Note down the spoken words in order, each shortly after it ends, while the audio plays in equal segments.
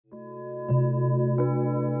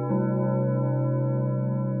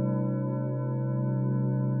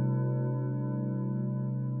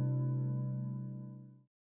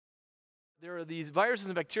these viruses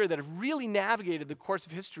and bacteria that have really navigated the course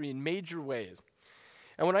of history in major ways.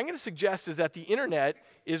 And what I'm going to suggest is that the internet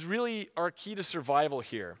is really our key to survival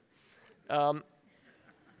here. And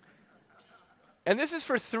this is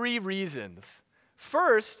for 3 reasons.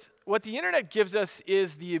 First, what the internet gives us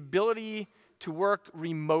is the ability to work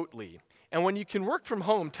remotely. And when you can work from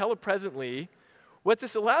home telepresently, what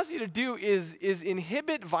this allows you to do is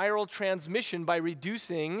inhibit viral transmission by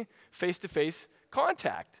reducing face-to-face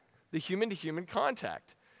contact, the human-to-human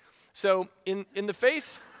contact. So in the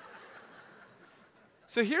face,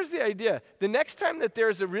 so here's the idea. The next time that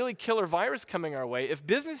there's a really killer virus coming our way, if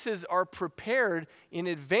businesses are prepared in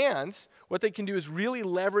advance, what they can do is really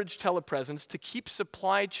leverage telepresence to keep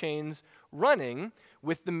supply chains running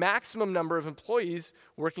with the maximum number of employees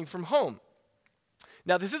working from home.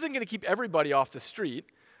 Now, this isn't going to keep everybody off the street,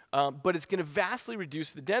 but it's going to vastly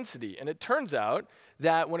reduce the density. And it turns out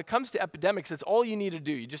that when it comes to epidemics, that's all you need to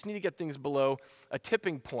do. You just need to get things below a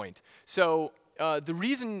tipping point. So the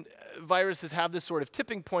reason viruses have this sort of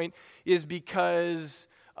tipping point is because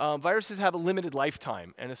viruses have a limited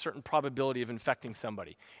lifetime and a certain probability of infecting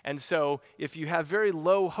somebody. And so if you have very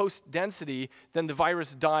low host density, then the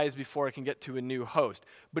virus dies before it can get to a new host.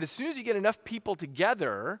 But as soon as you get enough people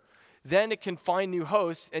together, then it can find new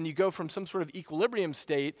hosts, and you go from some sort of equilibrium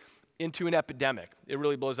state into an epidemic. It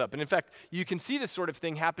really blows up. And in fact, you can see this sort of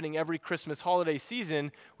thing happening every Christmas holiday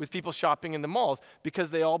season with people shopping in the malls because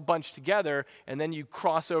they all bunch together, and then you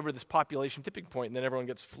cross over this population tipping point, and then everyone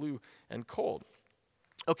gets flu and cold.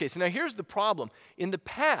 Okay, so now here's the problem. In the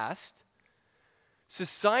past,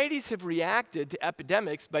 societies have reacted to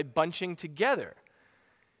epidemics by bunching together.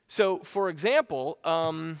 So, for example,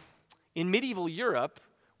 in medieval Europe,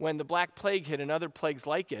 when the Black Plague hit and other plagues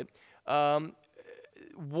like it,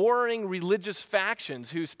 warring religious factions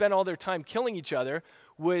who spent all their time killing each other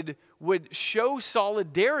would show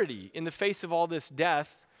solidarity in the face of all this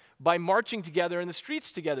death by marching together in the streets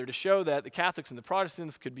together to show that the Catholics and the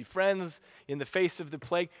Protestants could be friends in the face of the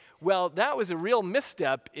plague. Well, that was a real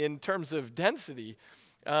misstep in terms of density.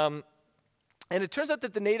 And it turns out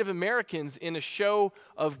that the Native Americans, in a show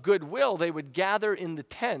of goodwill, they would gather in the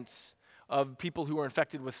tents of people who were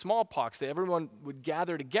infected with smallpox. Everyone would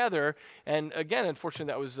gather together, and again, unfortunately,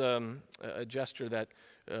 that was a gesture that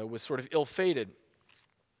was sort of ill-fated.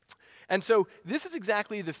 And so this is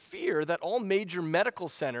exactly the fear that all major medical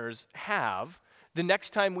centers have the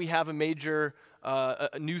next time we have a major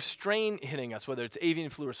a new strain hitting us, whether it's avian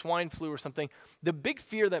flu or swine flu or something. The big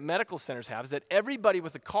fear that medical centers have is that everybody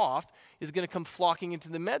with a cough is going to come flocking into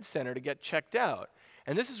the med center to get checked out.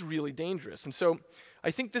 And this is really dangerous. And so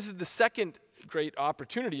I think this is the second great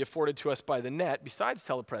opportunity afforded to us by the net, besides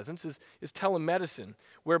telepresence, is telemedicine,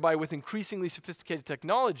 whereby with increasingly sophisticated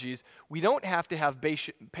technologies, we don't have to have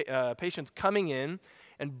patients coming in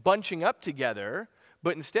and bunching up together,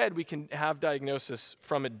 but instead we can have diagnosis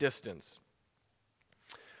from a distance.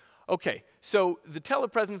 Okay, so the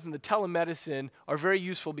telepresence and the telemedicine are very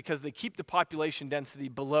useful because they keep the population density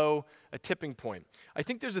below a tipping point. I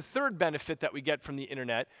think there's a third benefit that we get from the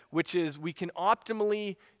internet, which is we can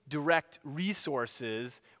optimally direct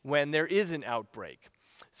resources when there is an outbreak.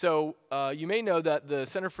 So you may know that the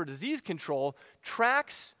Center for Disease Control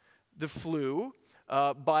tracks the flu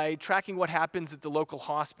by tracking what happens at the local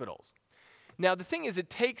hospitals. Now the thing is, it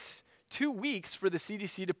takes 2 weeks for the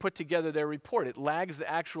CDC to put together their report. It lags the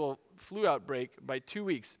actual flu outbreak by 2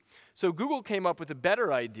 weeks. So Google came up with a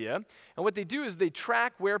better idea, and what they do is they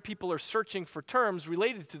track where people are searching for terms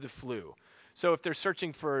related to the flu. So if they're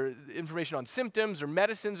searching for information on symptoms or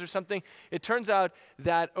medicines or something, it turns out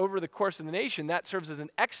that over the course of the nation, that serves as an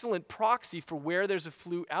excellent proxy for where there's a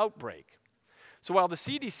flu outbreak. So while the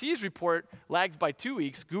CDC's report lags by 2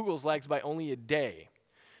 weeks, Google's lags by only a day.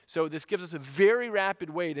 So this gives us a very rapid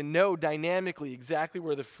way to know dynamically exactly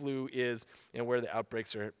where the flu is and where the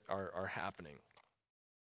outbreaks are happening.